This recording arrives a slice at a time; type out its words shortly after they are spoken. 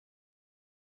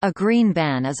A green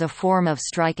ban is a form of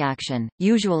strike action,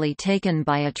 usually taken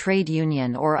by a trade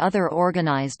union or other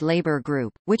organized labor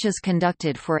group, which is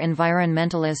conducted for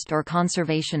environmentalist or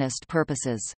conservationist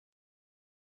purposes.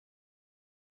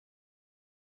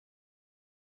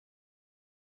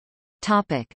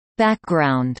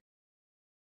 Background.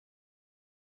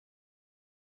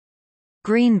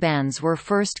 Green bans were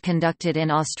first conducted in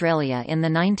Australia in the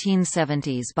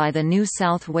 1970s by the New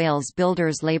South Wales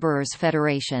Builders Labourers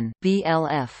Federation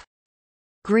 (BLF).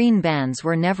 Green bans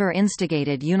were never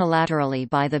instigated unilaterally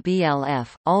by the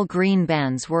BLF, all green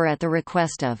bans were at the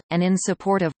request of, and in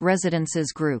support of,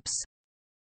 residences groups.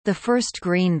 The first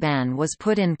green ban was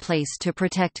put in place to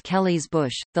protect Kelly's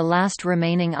Bush, the last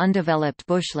remaining undeveloped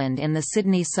bushland in the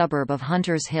Sydney suburb of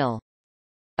Hunters Hill.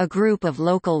 A group of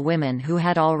local women who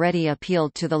had already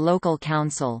appealed to the local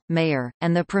council, mayor,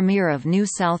 and the Premier of New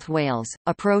South Wales,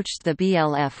 approached the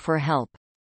BLF for help.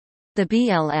 The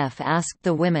BLF asked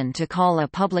the women to call a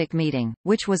public meeting,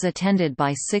 which was attended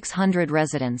by 600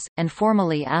 residents, and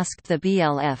formally asked the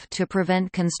BLF to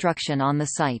prevent construction on the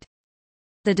site.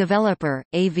 The developer,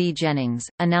 A.V. Jennings,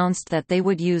 announced that they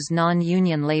would use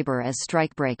non-union labour as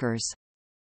strikebreakers.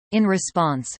 In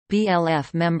response,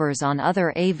 BLF members on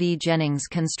other A.V. Jennings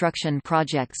construction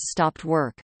projects stopped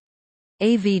work.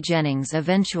 A.V. Jennings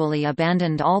eventually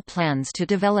abandoned all plans to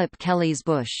develop Kelly's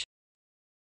Bush.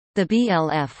 The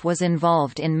BLF was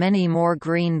involved in many more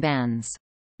green bans.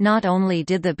 Not only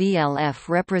did the BLF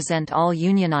represent all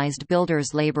unionized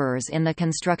builders laborers in the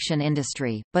construction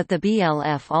industry, but the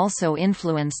BLF also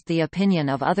influenced the opinion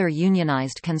of other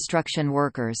unionized construction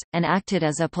workers, and acted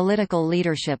as a political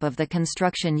leadership of the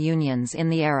construction unions in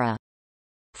the era.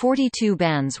 42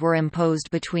 bans were imposed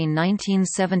between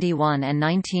 1971 and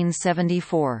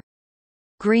 1974.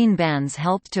 Green bans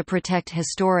helped to protect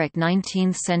historic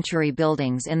 19th-century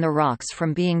buildings in the rocks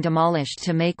from being demolished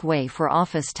to make way for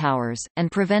office towers,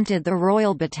 and prevented the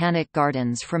Royal Botanic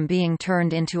Gardens from being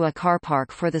turned into a car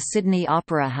park for the Sydney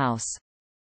Opera House.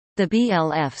 The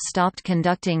BLF stopped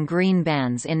conducting green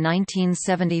bans in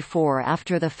 1974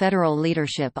 after the federal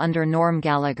leadership under Norm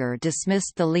Gallagher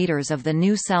dismissed the leaders of the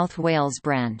New South Wales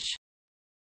branch.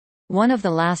 One of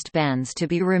the last bans to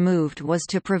be removed was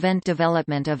to prevent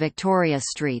development of Victoria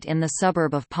Street in the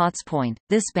suburb of Potts Point.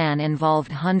 This ban involved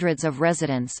hundreds of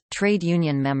residents, trade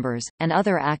union members, and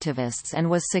other activists and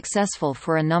was successful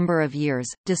for a number of years,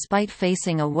 despite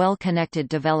facing a well-connected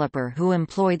developer who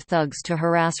employed thugs to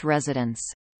harass residents.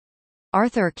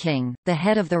 Arthur King, the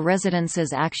head of the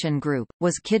Residences Action Group,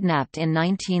 was kidnapped in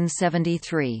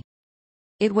 1973.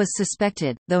 It was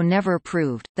suspected, though never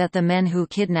proved, that the men who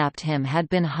kidnapped him had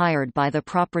been hired by the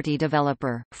property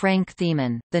developer, Frank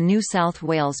Thiemann. The New South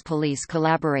Wales Police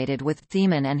collaborated with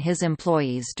Thiemann and his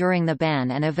employees during the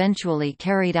ban and eventually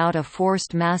carried out a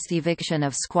forced mass eviction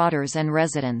of squatters and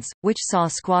residents, which saw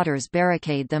squatters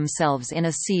barricade themselves in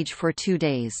a siege for 2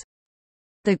 days.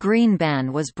 The green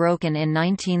ban was broken in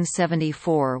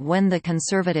 1974 when the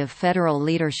conservative federal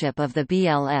leadership of the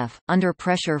BLF, under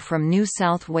pressure from New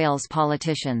South Wales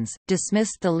politicians,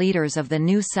 dismissed the leaders of the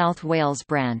New South Wales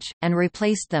branch, and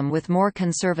replaced them with more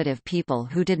conservative people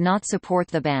who did not support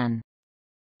the ban.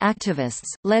 Activists,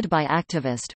 led by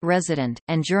activist, resident,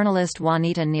 and journalist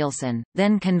Juanita Nielsen,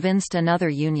 then convinced another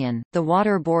union, the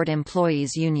Water Board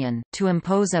Employees Union, to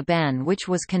impose a ban which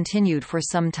was continued for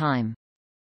some time.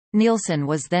 Nielsen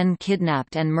was then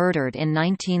kidnapped and murdered in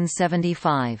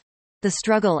 1975. The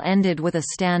struggle ended with a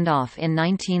standoff in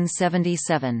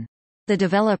 1977. The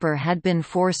developer had been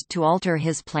forced to alter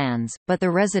his plans, but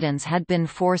the residents had been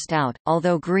forced out.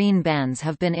 Although green bans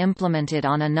have been implemented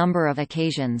on a number of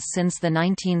occasions since the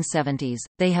 1970s,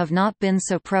 they have not been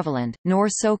so prevalent, nor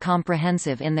so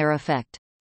comprehensive in their effect.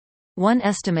 One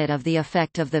estimate of the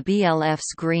effect of the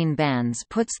BLF's green bans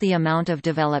puts the amount of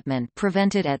development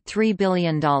prevented at $3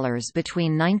 billion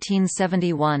between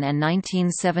 1971 and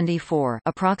 1974,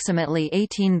 approximately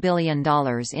 $18 billion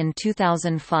in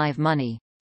 2005 money.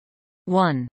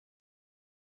 1.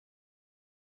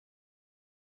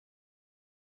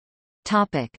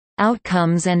 Topic: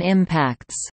 Outcomes and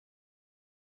impacts.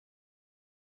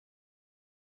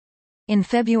 In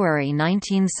February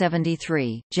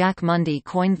 1973, Jack Mundy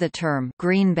coined the term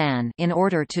 «green ban» in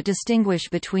order to distinguish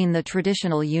between the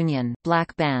traditional Union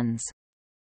black bans.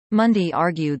 Mundy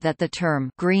argued that the term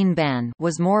 «green ban»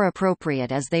 was more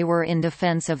appropriate as they were in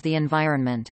defense of the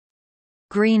environment.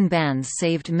 Green bans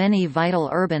saved many vital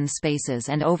urban spaces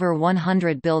and over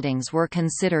 100 buildings were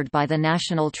considered by the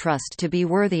National Trust to be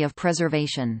worthy of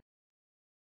preservation.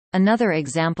 Another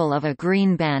example of a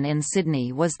green ban in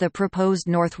Sydney was the proposed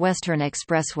Northwestern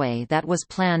Expressway that was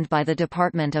planned by the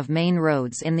Department of Main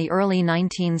Roads in the early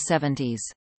 1970s.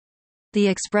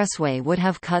 The expressway would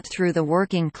have cut through the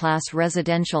working-class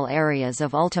residential areas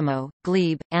of Ultimo,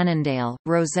 Glebe, Annandale,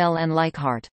 Roselle and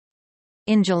Leichhardt.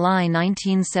 In July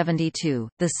 1972,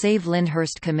 the Save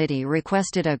Lyndhurst Committee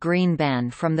requested a green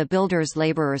ban from the Builders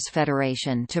Labourers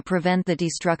Federation to prevent the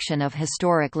destruction of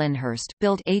historic Lyndhurst,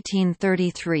 built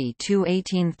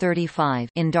 1833–1835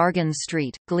 in Dargan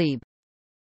Street, Glebe.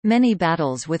 Many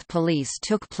battles with police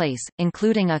took place,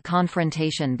 including a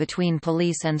confrontation between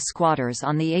police and squatters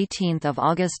on 18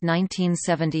 August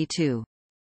 1972.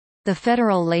 The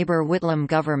federal Labour Whitlam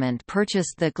government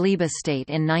purchased the Glebe estate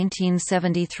in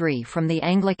 1973 from the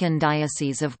Anglican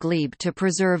Diocese of Glebe to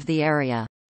preserve the area.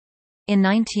 In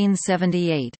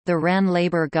 1978, the Wran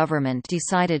Labour government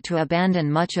decided to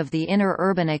abandon much of the inner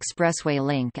urban expressway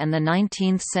link, and the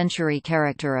 19th-century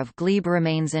character of Glebe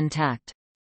remains intact.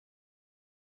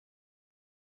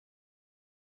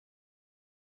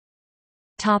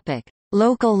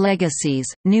 Local legacies,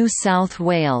 New South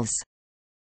Wales.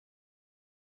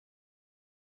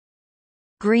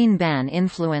 Green ban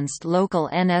influenced local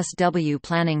NSW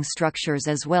planning structures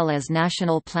as well as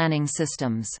national planning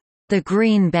systems. The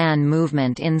Green Ban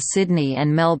movement in Sydney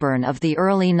and Melbourne of the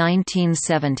early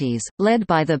 1970s, led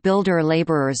by the Builder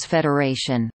Labourers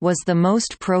Federation, was the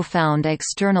most profound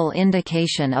external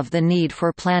indication of the need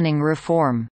for planning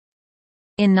reform.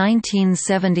 In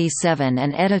 1977,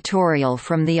 an editorial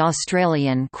from The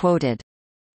Australian quoted,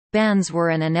 "Bans were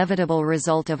an inevitable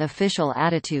result of official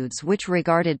attitudes which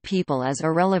regarded people as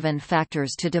irrelevant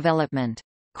factors to development."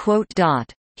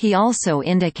 He also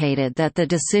indicated that the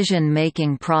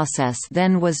decision-making process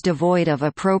then was devoid of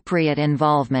appropriate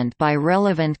involvement by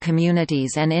relevant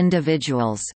communities and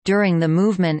individuals. During the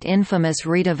movement, infamous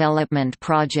redevelopment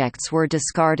projects were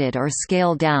discarded or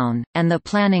scaled down, and the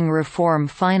planning reform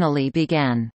finally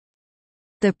began.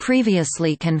 The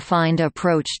previously confined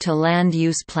approach to land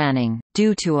use planning,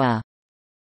 due to a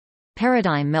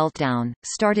paradigm meltdown,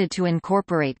 started to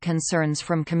incorporate concerns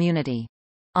from community.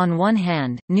 On one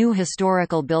hand, new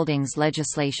historical buildings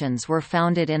legislations were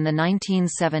founded in the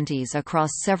 1970s across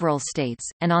several states,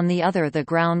 and on the other the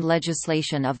ground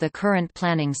legislation of the current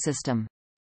planning system.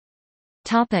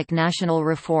 National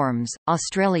reforms.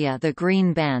 Australia. The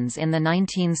Green Bans in the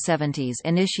 1970s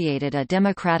initiated a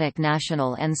democratic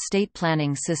national and state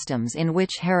planning systems in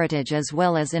which heritage as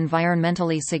well as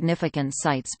environmentally significant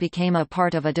sites became a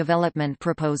part of a development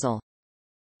proposal.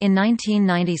 In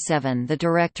 1997, the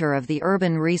director of the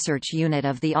Urban Research Unit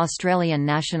of the Australian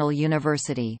National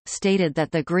University, stated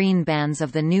that the Green Bans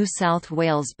of the New South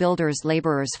Wales Builders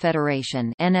Labourers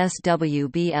Federation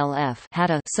 (NSWBLF)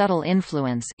 had a subtle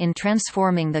influence in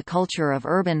transforming the culture of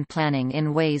urban planning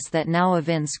in ways that now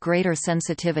evince greater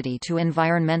sensitivity to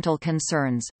environmental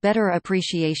concerns, better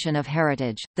appreciation of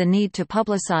heritage, the need to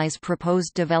publicise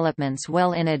proposed developments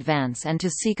well in advance and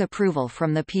to seek approval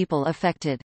from the people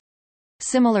affected.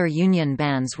 Similar union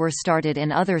bans were started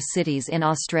in other cities in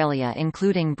Australia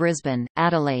including Brisbane,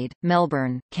 Adelaide,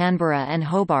 Melbourne, Canberra and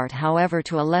Hobart, however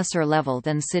to a lesser level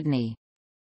than Sydney.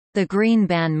 The Green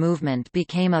Ban movement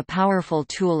became a powerful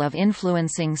tool of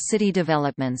influencing city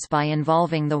developments by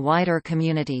involving the wider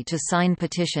community to sign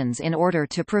petitions in order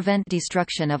to prevent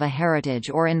destruction of a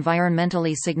heritage or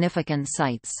environmentally significant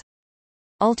sites.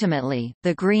 Ultimately,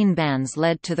 the Green Bans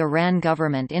led to the Wran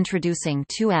government introducing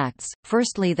two acts,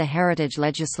 firstly the heritage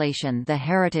legislation, the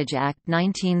Heritage Act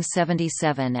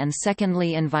 1977, and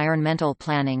secondly Environmental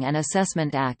Planning and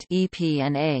Assessment Act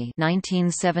 (EP&A)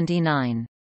 1979.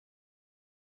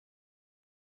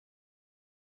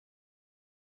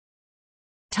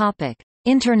 Topic: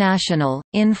 International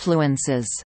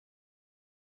influences.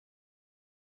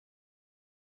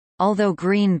 Although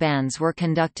green bans were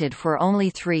conducted for only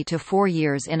 3 to 4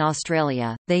 years in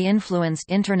Australia, they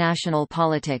influenced international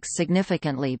politics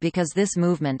significantly because this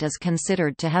movement is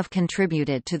considered to have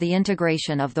contributed to the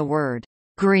integration of the word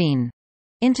 «green»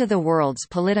 into the world's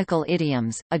political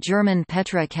idioms. A German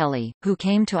Petra Kelly, who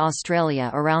came to Australia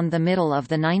around the middle of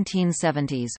the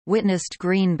 1970s, witnessed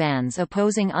green bans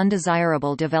opposing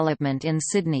undesirable development in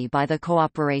Sydney by the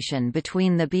cooperation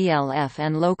between the BLF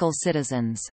and local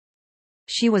citizens.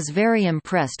 She was very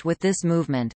impressed with this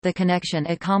movement, the connection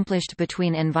accomplished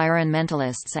between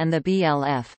environmentalists and the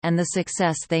BLF, and the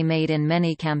success they made in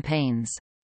many campaigns.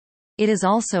 It is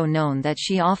also known that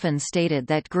she often stated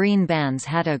that green bans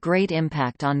had a great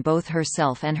impact on both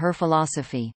herself and her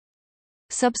philosophy.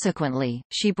 Subsequently,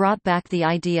 she brought back the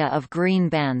idea of green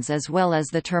bans as well as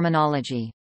the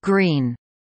terminology, green,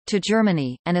 to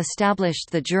Germany, and established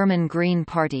the German Green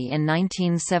Party in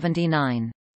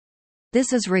 1979.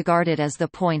 This is regarded as the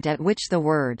point at which the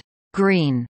word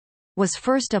green was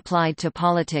first applied to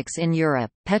politics in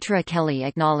Europe. Petra Kelly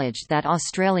acknowledged that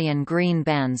Australian green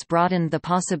bans broadened the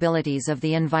possibilities of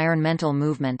the environmental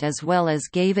movement as well as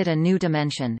gave it a new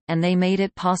dimension, and they made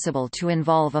it possible to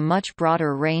involve a much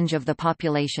broader range of the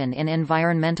population in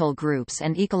environmental groups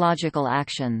and ecological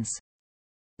actions.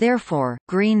 Therefore,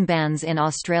 green bans in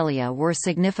Australia were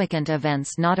significant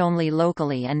events not only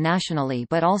locally and nationally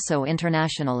but also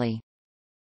internationally.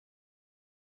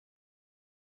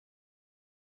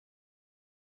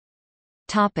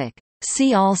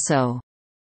 See also: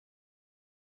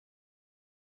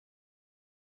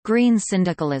 Green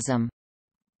syndicalism,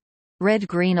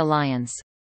 Red-Green Alliance,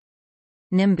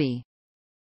 NIMBY.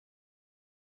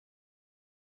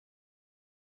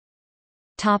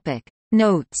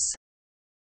 Notes.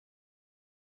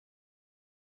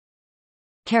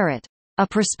 A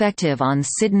Perspective on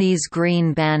Sydney's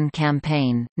Green Ban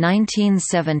Campaign,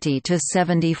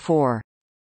 1970–74.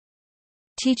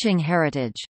 Teaching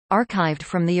Heritage. Archived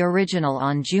from the original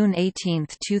on June 18,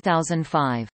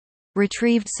 2005.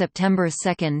 Retrieved September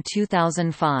 2,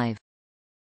 2005.